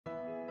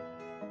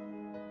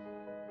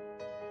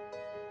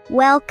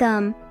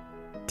Welcome!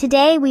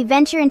 Today we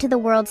venture into the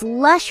world's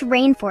lush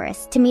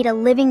rainforest to meet a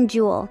living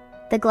jewel,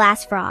 the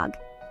glass frog.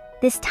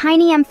 This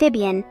tiny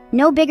amphibian,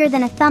 no bigger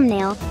than a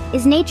thumbnail,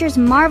 is nature's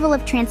marvel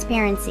of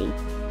transparency.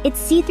 Its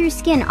see-through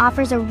skin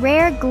offers a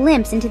rare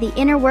glimpse into the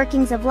inner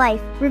workings of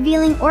life,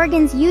 revealing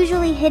organs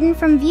usually hidden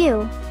from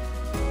view.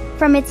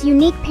 From its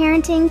unique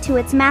parenting to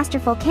its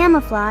masterful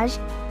camouflage,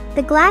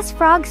 the glass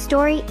frog's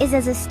story is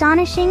as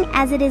astonishing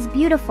as it is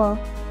beautiful.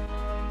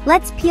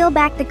 Let's peel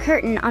back the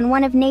curtain on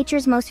one of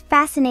nature's most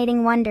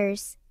fascinating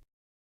wonders.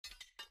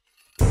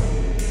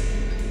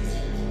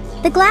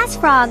 The glass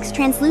frog's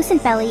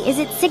translucent belly is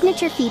its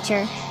signature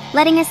feature,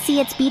 letting us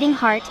see its beating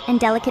heart and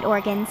delicate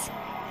organs.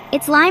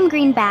 Its lime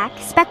green back,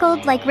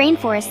 speckled like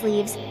rainforest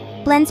leaves,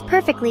 blends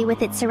perfectly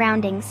with its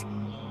surroundings.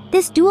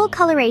 This dual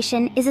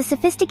coloration is a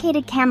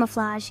sophisticated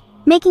camouflage,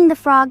 making the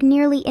frog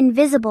nearly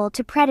invisible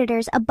to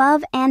predators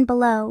above and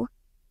below.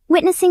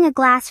 Witnessing a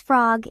glass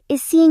frog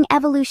is seeing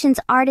evolution's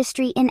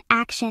artistry in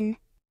action.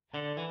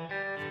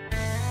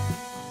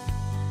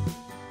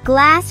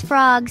 Glass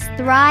frogs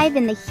thrive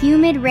in the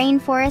humid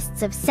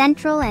rainforests of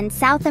Central and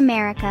South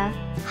America,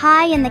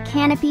 high in the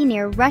canopy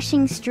near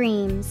rushing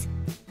streams.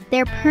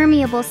 Their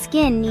permeable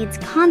skin needs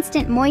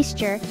constant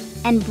moisture,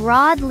 and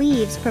broad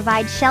leaves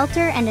provide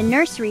shelter and a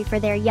nursery for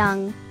their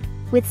young.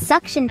 With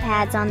suction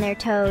pads on their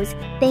toes,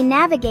 they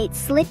navigate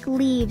slick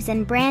leaves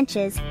and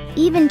branches,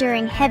 even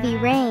during heavy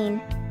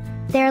rain.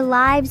 Their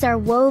lives are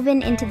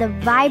woven into the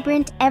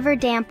vibrant,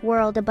 ever-damp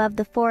world above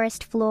the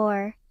forest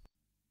floor.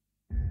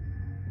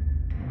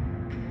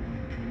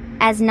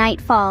 As night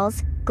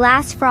falls,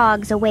 glass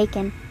frogs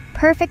awaken,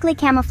 perfectly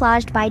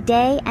camouflaged by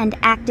day and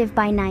active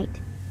by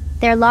night.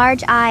 Their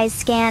large eyes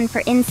scan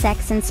for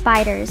insects and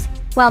spiders,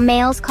 while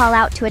males call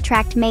out to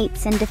attract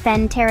mates and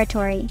defend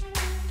territory.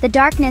 The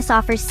darkness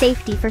offers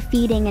safety for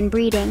feeding and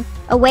breeding,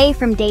 away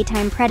from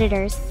daytime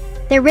predators.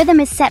 Their rhythm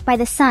is set by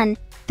the sun,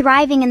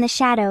 thriving in the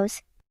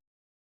shadows.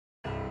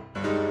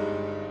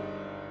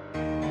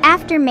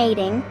 After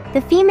mating,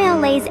 the female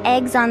lays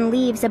eggs on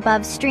leaves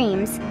above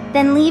streams,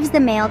 then leaves the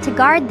male to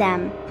guard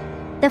them.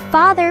 The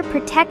father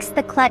protects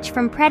the clutch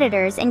from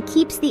predators and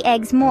keeps the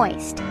eggs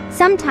moist,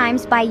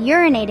 sometimes by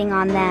urinating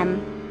on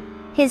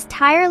them. His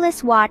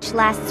tireless watch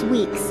lasts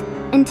weeks,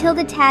 until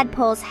the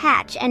tadpoles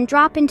hatch and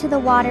drop into the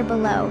water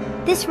below.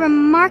 This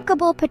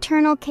remarkable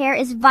paternal care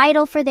is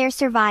vital for their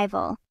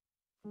survival.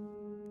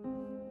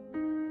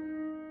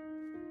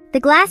 The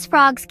glass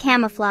frog's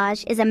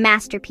camouflage is a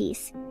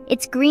masterpiece.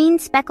 Its green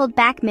speckled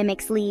back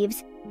mimics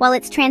leaves, while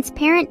its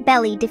transparent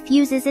belly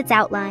diffuses its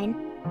outline.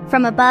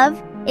 From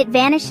above, it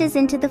vanishes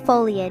into the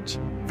foliage.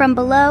 From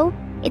below,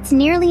 it's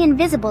nearly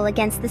invisible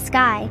against the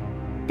sky.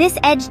 This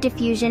edge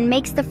diffusion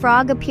makes the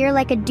frog appear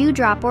like a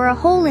dewdrop or a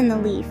hole in the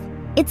leaf.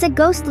 It's a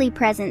ghostly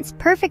presence,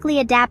 perfectly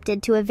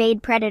adapted to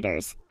evade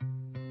predators.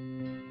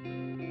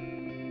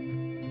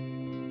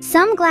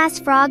 Some glass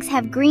frogs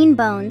have green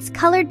bones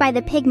colored by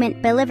the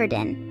pigment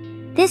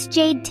biliverdin. This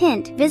jade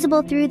tint,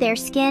 visible through their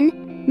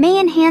skin, may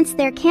enhance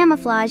their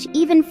camouflage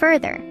even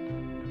further.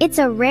 It's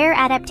a rare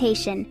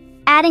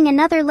adaptation, adding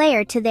another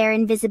layer to their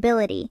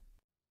invisibility.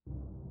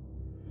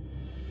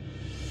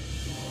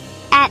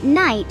 At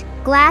night,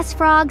 glass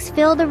frogs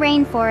fill the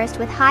rainforest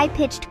with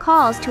high-pitched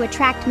calls to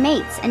attract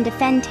mates and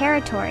defend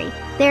territory.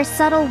 Their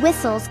subtle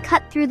whistles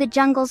cut through the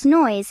jungle's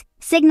noise,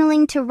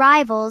 signaling to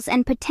rivals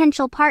and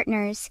potential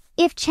partners.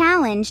 If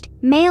challenged,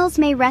 males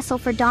may wrestle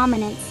for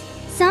dominance.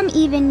 Some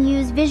even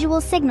use visual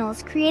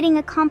signals, creating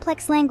a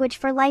complex language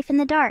for life in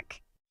the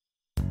dark.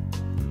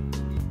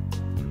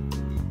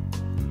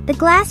 The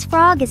glass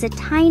frog is a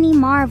tiny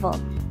marvel,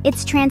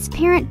 its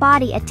transparent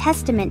body a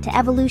testament to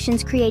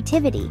evolution's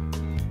creativity.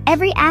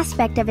 Every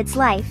aspect of its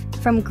life,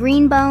 from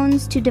green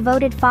bones to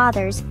devoted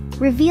fathers,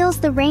 reveals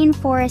the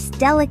rainforest's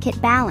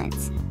delicate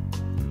balance.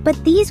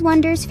 But these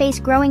wonders face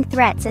growing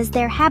threats as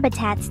their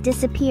habitats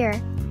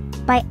disappear.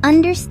 By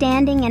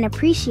understanding and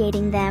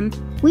appreciating them,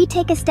 we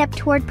take a step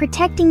toward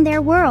protecting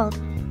their world.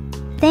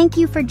 Thank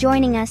you for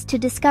joining us to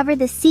discover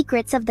the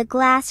secrets of the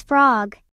glass frog.